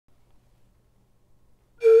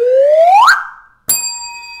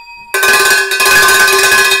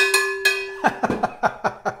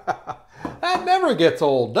never gets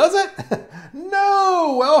old, does it?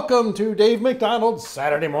 No! Welcome to Dave McDonald's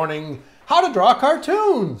Saturday morning How to Draw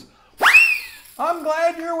Cartoons. I'm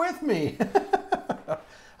glad you're with me.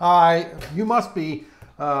 You must be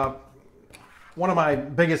one of my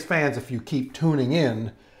biggest fans if you keep tuning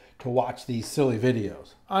in to watch these silly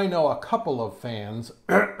videos. I know a couple of fans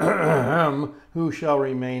who shall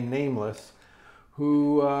remain nameless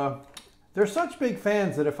who they're such big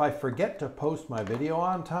fans that if I forget to post my video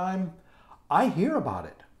on time, I hear about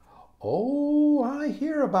it. Oh, I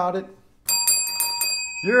hear about it.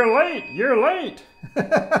 You're late, you're late.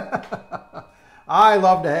 I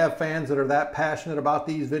love to have fans that are that passionate about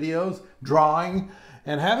these videos, drawing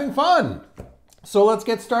and having fun. So let's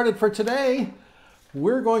get started for today.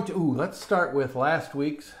 We're going to, let's start with last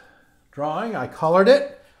week's drawing. I colored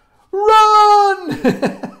it. Run!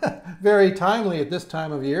 Very timely at this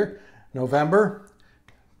time of year. November,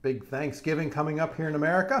 big Thanksgiving coming up here in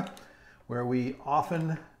America, where we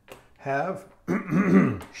often have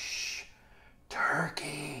shh,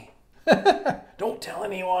 turkey. Don't tell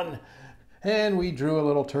anyone. And we drew a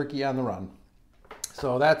little turkey on the run.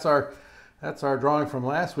 So that's our drawing from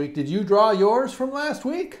last week. Did you draw yours from last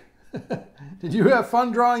week? Did you have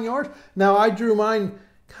fun drawing yours? Now I drew mine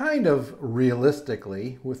kind of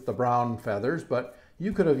realistically with the brown feathers, but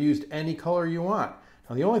you could have used any color you want.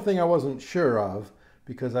 Now the only thing I wasn't sure of,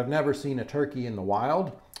 because I've never seen a turkey in the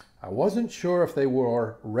wild, I wasn't sure if they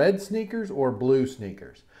wore red sneakers or blue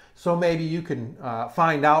sneakers. So maybe you can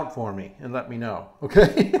find out for me and let me know,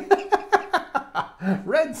 okay?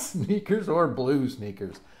 Red sneakers or blue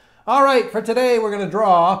sneakers. All right, for today we're going to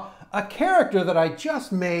draw a character that I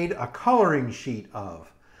just made a coloring sheet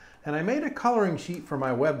of. And I made a coloring sheet for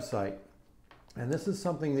my website. And this is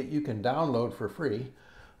something that you can download for free.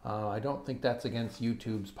 I don't think that's against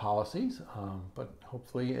YouTube's policies, but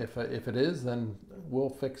hopefully if it is, then we'll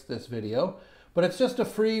fix this video. But it's just a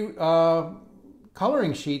free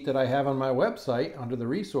coloring sheet that I have on my website under the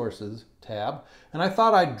resources tab. And I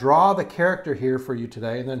thought I'd draw the character here for you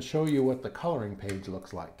today and then show you what the coloring page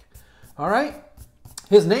looks like. All right.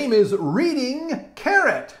 His name is Reading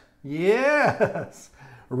Carrot. Yes,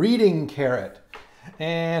 Reading Carrot.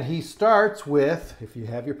 And he starts with, if you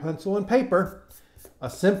have your pencil and paper, a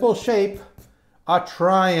simple shape, a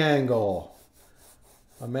triangle.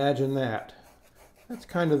 Imagine that. That's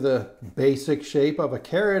kind of the basic shape of a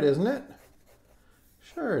carrot, isn't it?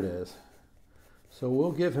 Sure it is. So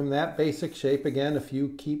we'll give him that basic shape again. If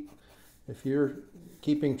you're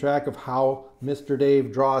keeping track of how Mr.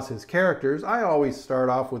 Dave draws his characters, I always start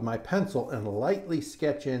off with my pencil and lightly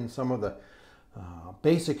sketch in some of the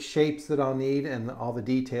basic shapes that I'll need and all the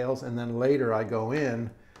details, and then later I go in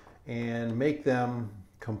and make them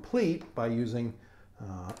complete by using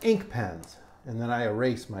ink pens, and then I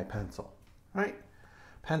erase my pencil. Right?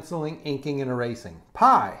 Penciling, inking, and erasing.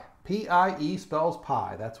 Pie. P-I-E spells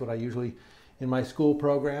pie. That's what I usually, in my school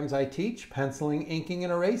programs I teach, penciling, inking,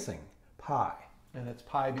 and erasing. Pie. And it's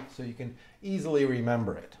pie so you can easily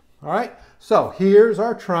remember it. All right, so here's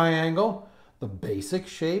our triangle, the basic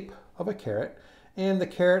shape of a carrot. And the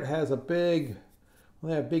carrot has they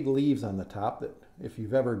have big leaves on the top that if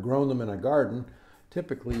you've ever grown them in a garden,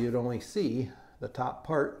 typically you'd only see the top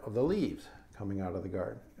part of the leaves coming out of the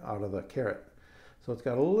garden, out of the carrot. So it's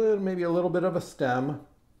got maybe a little bit of a stem,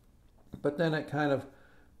 but then it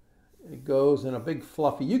goes in a big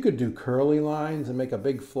fluffy, you could do curly lines and make a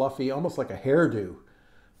big fluffy, almost like a hairdo.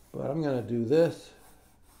 But I'm going to do this,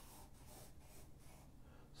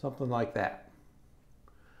 something like that.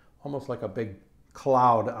 Almost like a big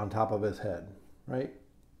cloud on top of his head, right?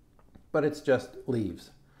 But it's just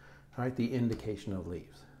leaves, all right? The indication of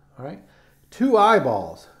leaves, all right? 2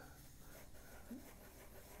 eyeballs,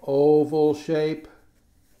 oval shape,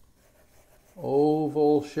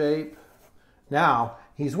 oval shape. Now,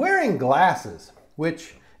 he's wearing glasses,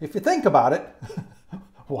 which, if you think about it,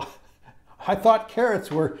 I thought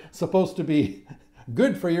carrots were supposed to be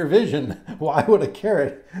good for your vision. Why would a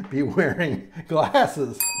carrot be wearing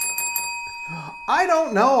glasses? I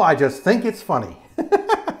don't know, I just think it's funny.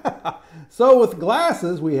 So with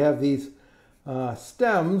glasses, we have these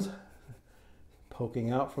stems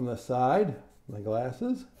poking out from the side, the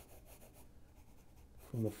glasses,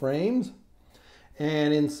 from the frames.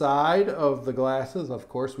 And inside of the glasses, of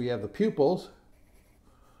course, we have the pupils,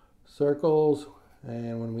 circles,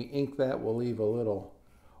 and when we ink that, we'll leave a little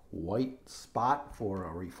white spot for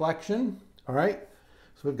a reflection. All right,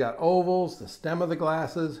 so we've got ovals, the stem of the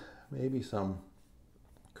glasses, maybe some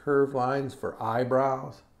curved lines for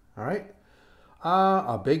eyebrows. All right,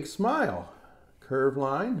 a big smile, curved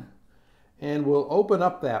line, and we'll open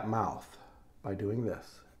up that mouth by doing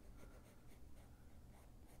this.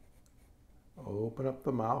 Open up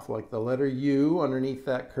the mouth like the letter U underneath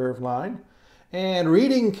that curved line. And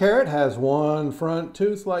reading carrot has one front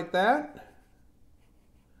tooth like that.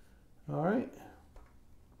 All right.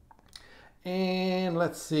 And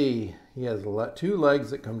let's see, he has two legs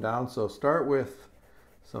that come down, so start with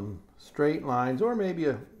some straight lines or maybe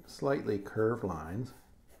a slightly curved lines.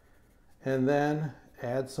 And then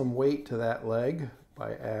add some weight to that leg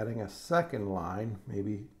by adding a second line,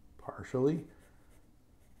 maybe partially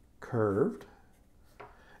curved.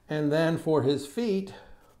 And then for his feet,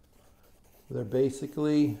 they're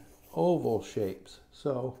basically oval shapes.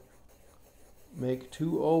 So make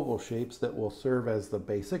two oval shapes that will serve as the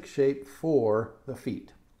basic shape for the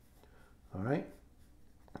feet. All right.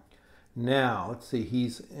 Now, let's see,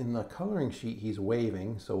 he's in the coloring sheet, he's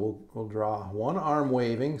waving. So we'll draw one arm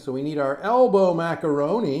waving. So we need our elbow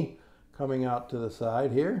macaroni coming out to the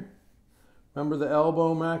side here. Remember the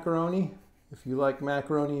elbow macaroni? If you like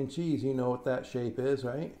macaroni and cheese, you know what that shape is,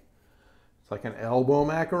 right? It's like an elbow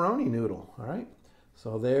macaroni noodle, all right?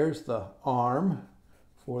 So there's the arm.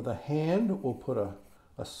 For the hand, we'll put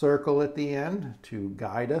a circle at the end to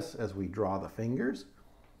guide us as we draw the fingers.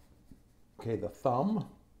 Okay, the thumb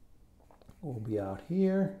will be out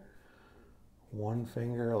here. One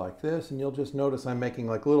finger like this, and you'll just notice I'm making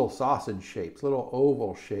like little sausage shapes, little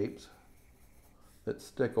oval shapes that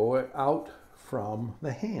stick out from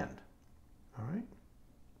the hand. All right.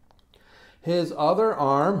 His other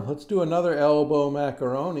arm, let's do another elbow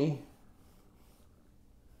macaroni.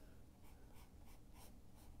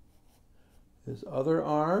 His other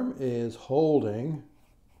arm is holding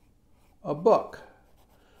a book.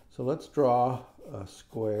 So let's draw a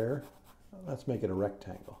square. Let's make it a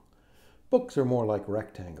rectangle. Books are more like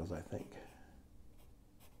rectangles, I think.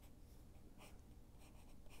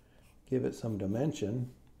 Give it some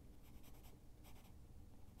dimension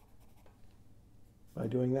by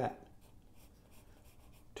doing that.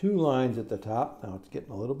 Two lines at the top. Now it's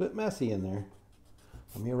getting a little bit messy in there.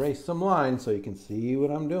 Let me erase some lines so you can see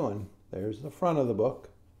what I'm doing. There's the front of the book.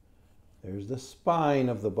 There's the spine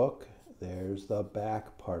of the book. There's the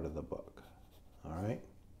back part of the book. All right.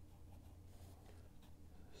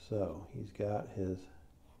 So he's got his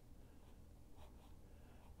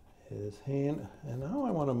hand, and now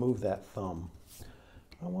I want to move that thumb.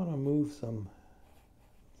 I want to move some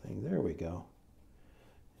thing. There we go.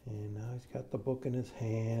 And now he's got the book in his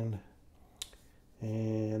hand.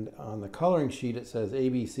 And on the coloring sheet it says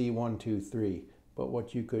ABC 1, 2, 3. But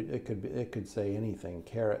what it could say anything.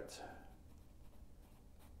 Carrots.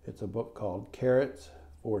 It's a book called Carrots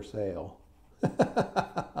for Sale.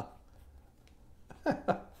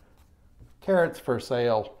 Carrots for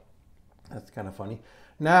sale. That's kind of funny.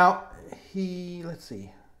 Now let's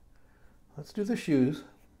see. Let's do the shoes.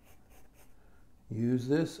 Use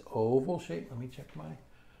this oval shape. Let me check make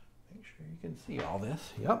sure you can see all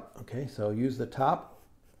this. Yep. Okay, so use the top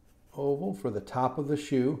oval for the top of the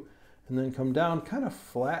shoe, and then come down, kind of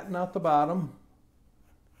flatten out the bottom.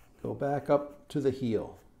 Go back up to the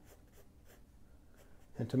heel.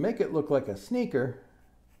 And to make it look like a sneaker,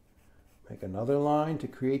 make another line to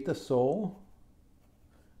create the sole.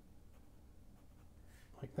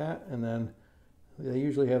 Like that. And then they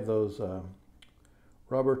usually have those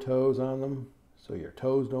rubber toes on them, so your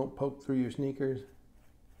toes don't poke through your sneakers.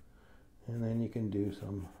 And then you can do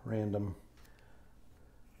some random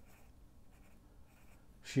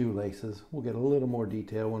shoelaces. We'll get a little more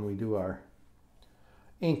detail when we do our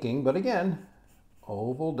inking, but again,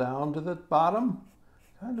 oval down to the bottom,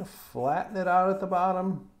 kind of flatten it out at the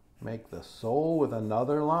bottom, make the sole with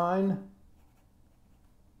another line,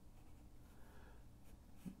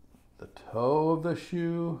 the toe of the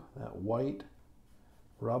shoe, that white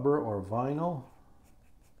rubber or vinyl,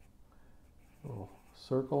 little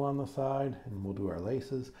circle on the side, and we'll do our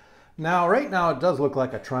laces. Now, right now it does look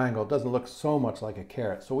like a triangle. It doesn't look so much like a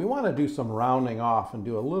carrot. So we want to do some rounding off and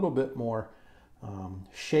do a little bit more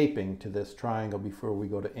shaping to this triangle before we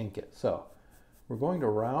go to ink it. So we're going to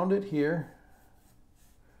round it here,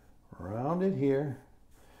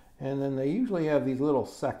 and then they usually have these little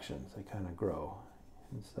sections. They kind of grow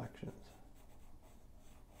in sections.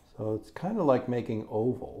 So it's kind of like making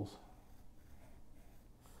ovals.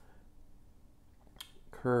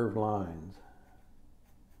 Curved lines.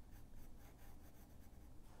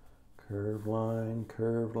 Curved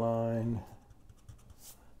line,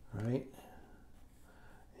 right?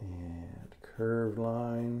 And curved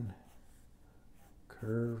line,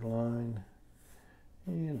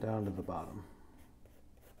 and down to the bottom.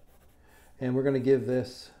 And we're going to give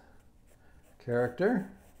this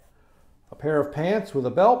character a pair of pants with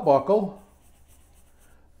a belt buckle.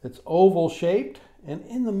 It's oval shaped, and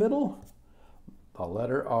in the middle, a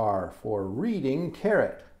letter R for reading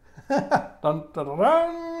carrot. Dun, dun, dun,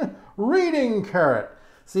 dun. Reading carrot.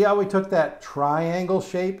 See how we took that triangle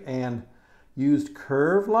shape and used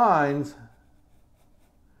curved lines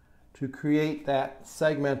to create that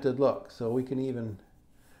segmented look. So we can even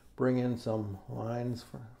bring in some lines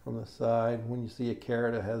from the side. When you see a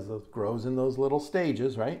carrot, it has those, grows in those little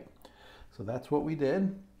stages, right? So that's what we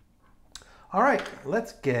did. All right,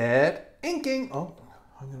 let's get inking. Oh,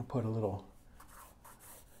 I'm going to put a little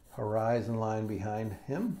horizon line behind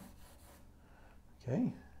him.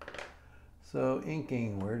 Okay, so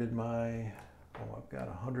inking, where did my, oh, I've got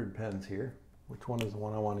 100 pens here. Which one is the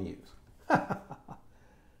one I want to use?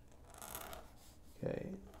 Okay.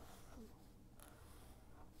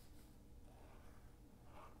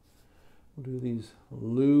 We'll do these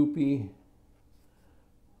loopy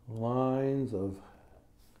lines of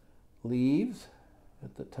leaves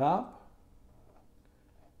at the top.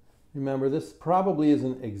 Remember, this probably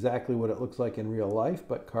isn't exactly what it looks like in real life,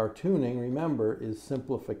 but cartooning, remember, is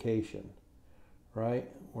simplification, right?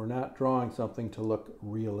 We're not drawing something to look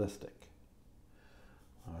realistic.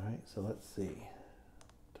 All right, so let's see.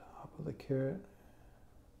 Top of the carrot.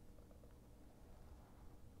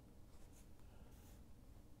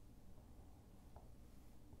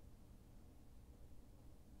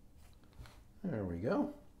 There we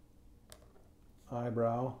go.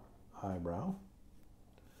 Eyebrow, eyebrow.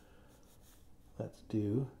 Let's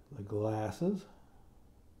do the glasses.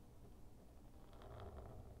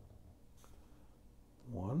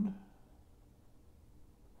 1,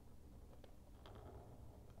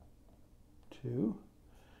 2.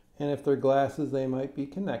 And if they're glasses, they might be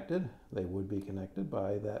connected. They would be connected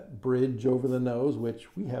by that bridge over the nose, which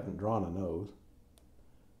we haven't drawn a nose.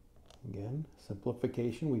 Again,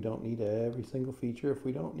 simplification. We don't need every single feature if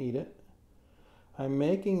we don't need it. I'm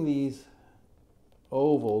making these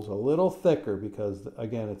ovals a little thicker because,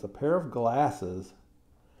 again, it's a pair of glasses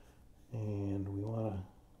and we want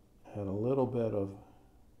to add a little bit of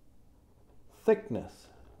thickness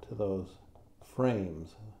to those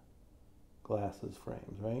frames, glasses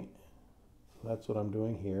frames, right? So that's what I'm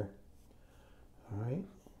doing here. All right.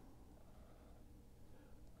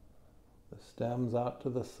 The stems out to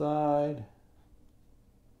the side.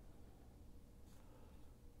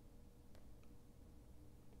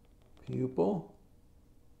 Pupil.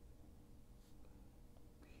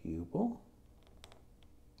 Pupil.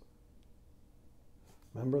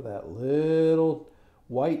 Remember that little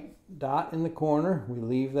white dot in the corner? We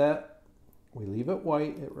leave it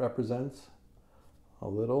white. It represents a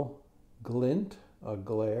little glint, a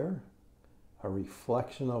glare, a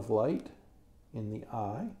reflection of light in the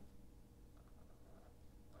eye.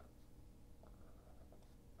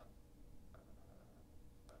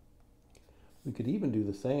 We could even do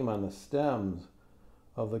the same on the stems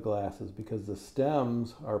of the glasses because the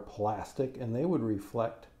stems are plastic and they would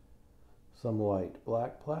reflect some light.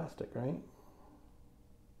 Black plastic, right?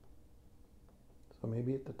 So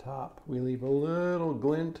maybe at the top we leave a little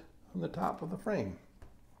glint on the top of the frame.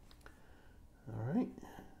 All right.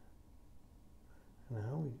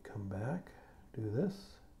 Now we come back, do this.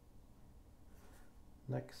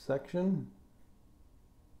 Next section.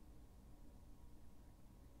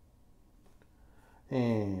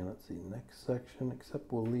 And let's see, next section,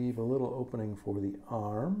 except we'll leave a little opening for the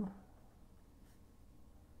arm.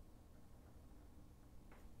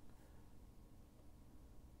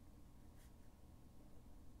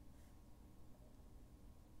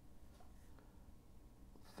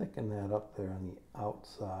 Thicken that up there on the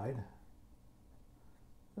outside.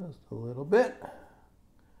 Just a little bit.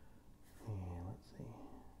 And let's see.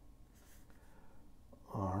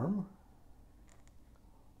 Arm.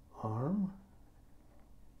 Arm.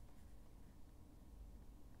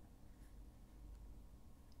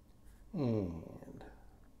 And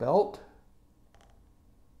belt,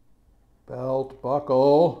 belt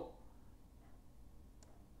buckle,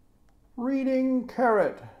 reading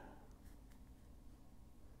carrot.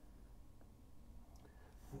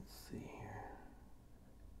 Let's see here.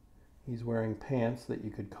 He's wearing pants that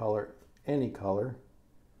you could color any color.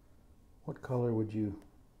 What color would you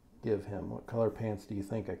give him? What color pants do you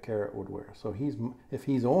think a carrot would wear? So if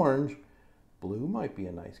he's orange, blue might be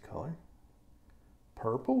a nice color.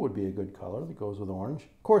 Purple would be a good color that goes with orange.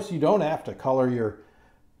 Of course, you don't have to color your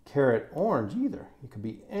carrot orange either. It could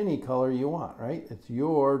be any color you want, right? It's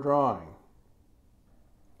your drawing.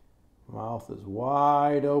 Mouth is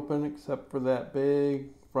wide open except for that big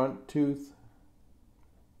front tooth.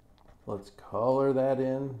 Let's color that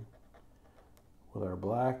in with our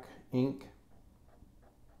black ink.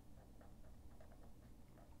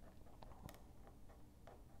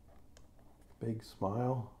 Big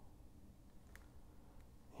smile.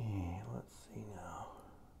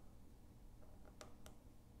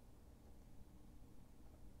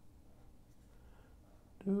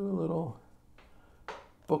 do a little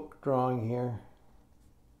book drawing here.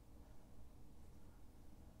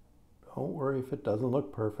 Don't worry if it doesn't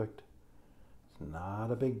look perfect. It's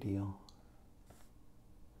not a big deal.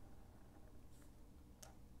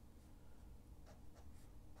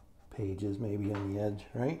 Pages maybe on the edge,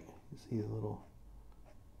 right? You see the little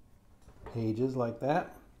pages like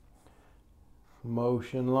that.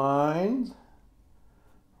 Motion lines.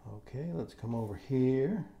 Okay, let's come over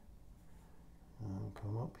here.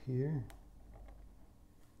 Come up here.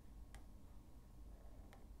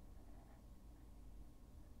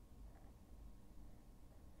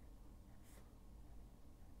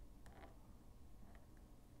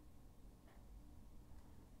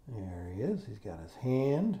 There he is. He's got his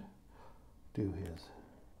hand. Do his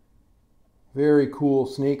very cool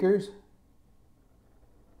sneakers.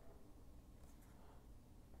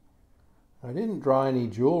 I didn't draw any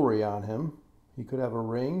jewelry on him. He could have a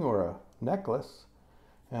ring or a necklace,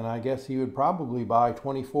 and I guess he would probably buy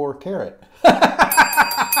 24 karat.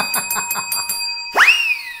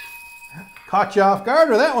 Caught you off guard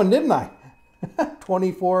with that one, didn't I?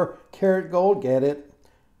 24 karat gold, get it?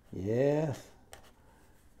 Yes.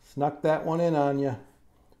 Snuck that one in on you.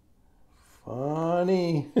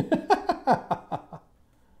 Funny.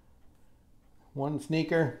 One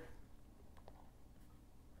sneaker.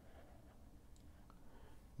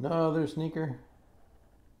 No other sneaker.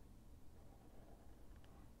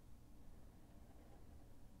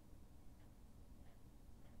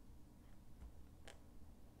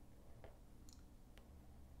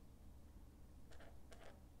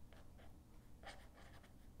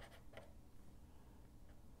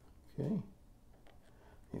 Okay.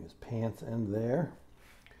 Maybe his pants end there.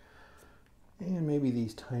 And maybe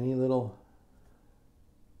these tiny little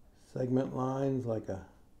segment lines like a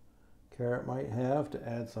carrot might have to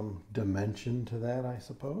add some dimension to that, I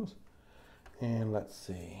suppose. And let's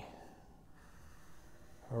see.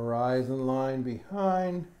 Horizon line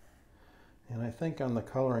behind. And I think on the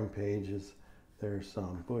coloring pages there's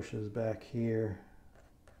some bushes back here.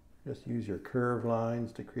 Just use your curved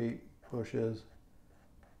lines to create bushes.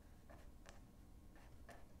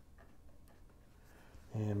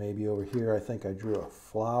 And maybe over here I think I drew a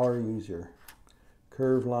flower. Use your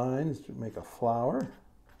curved lines to make a flower.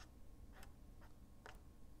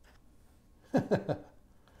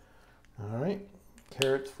 All right,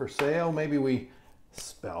 carrots for sale. Maybe we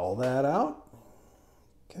spell that out.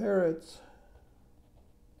 Carrots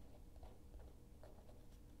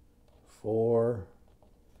for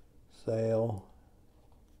sale.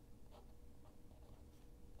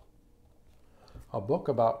 A book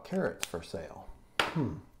about carrots for sale.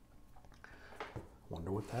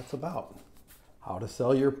 Wonder what that's about. How to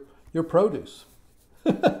sell your produce.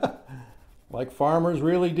 Like farmers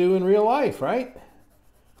really do in real life, right?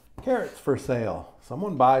 Carrots for sale.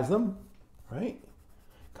 Someone buys them, right?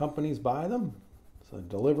 Companies buy them, so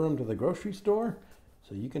deliver them to the grocery store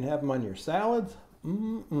so you can have them on your salads.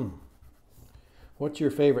 What's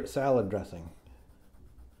your favorite salad dressing?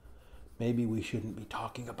 Maybe we shouldn't be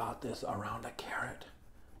talking about this around a carrot.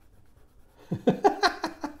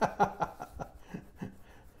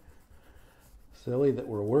 Silly that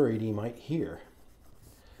we're worried he might hear.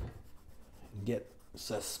 Get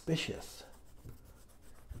suspicious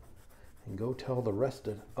and go tell the rest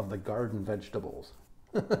of the garden vegetables.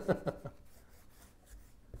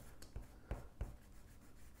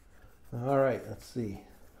 All right, let's see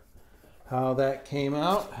how that came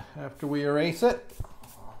out after we erase it.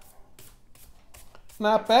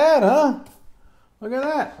 Not bad, huh? Look at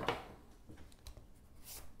that.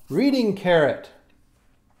 Reading carrot.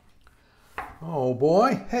 Oh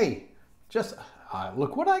boy, hey, just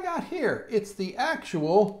look what I got here. It's the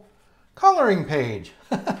actual coloring page.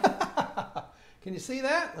 Can you see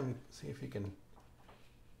that? Let me see if you can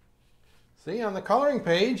see on the coloring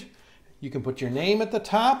page. You can put your name at the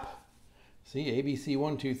top. See, ABC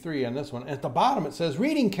 1, 2, 3 on this one. At the bottom it says,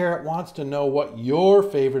 Reading Carrot wants to know what your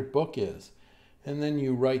favorite book is. And then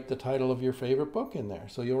you write the title of your favorite book in there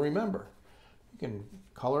so you'll remember. You can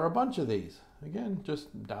color a bunch of these. Again,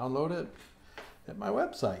 just download it at my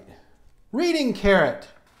website. Reading Carrot.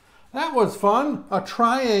 That was fun. A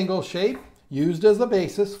triangle shape used as the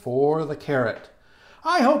basis for the carrot.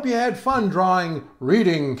 I hope you had fun drawing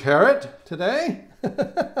Reading Carrot today.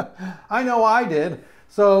 I know I did.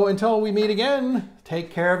 So until we meet again,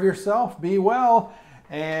 take care of yourself, be well,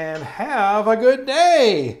 and have a good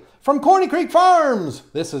day. From Corny Creek Farms,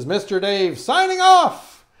 this is Mr. Dave signing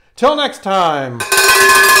off. Till next time.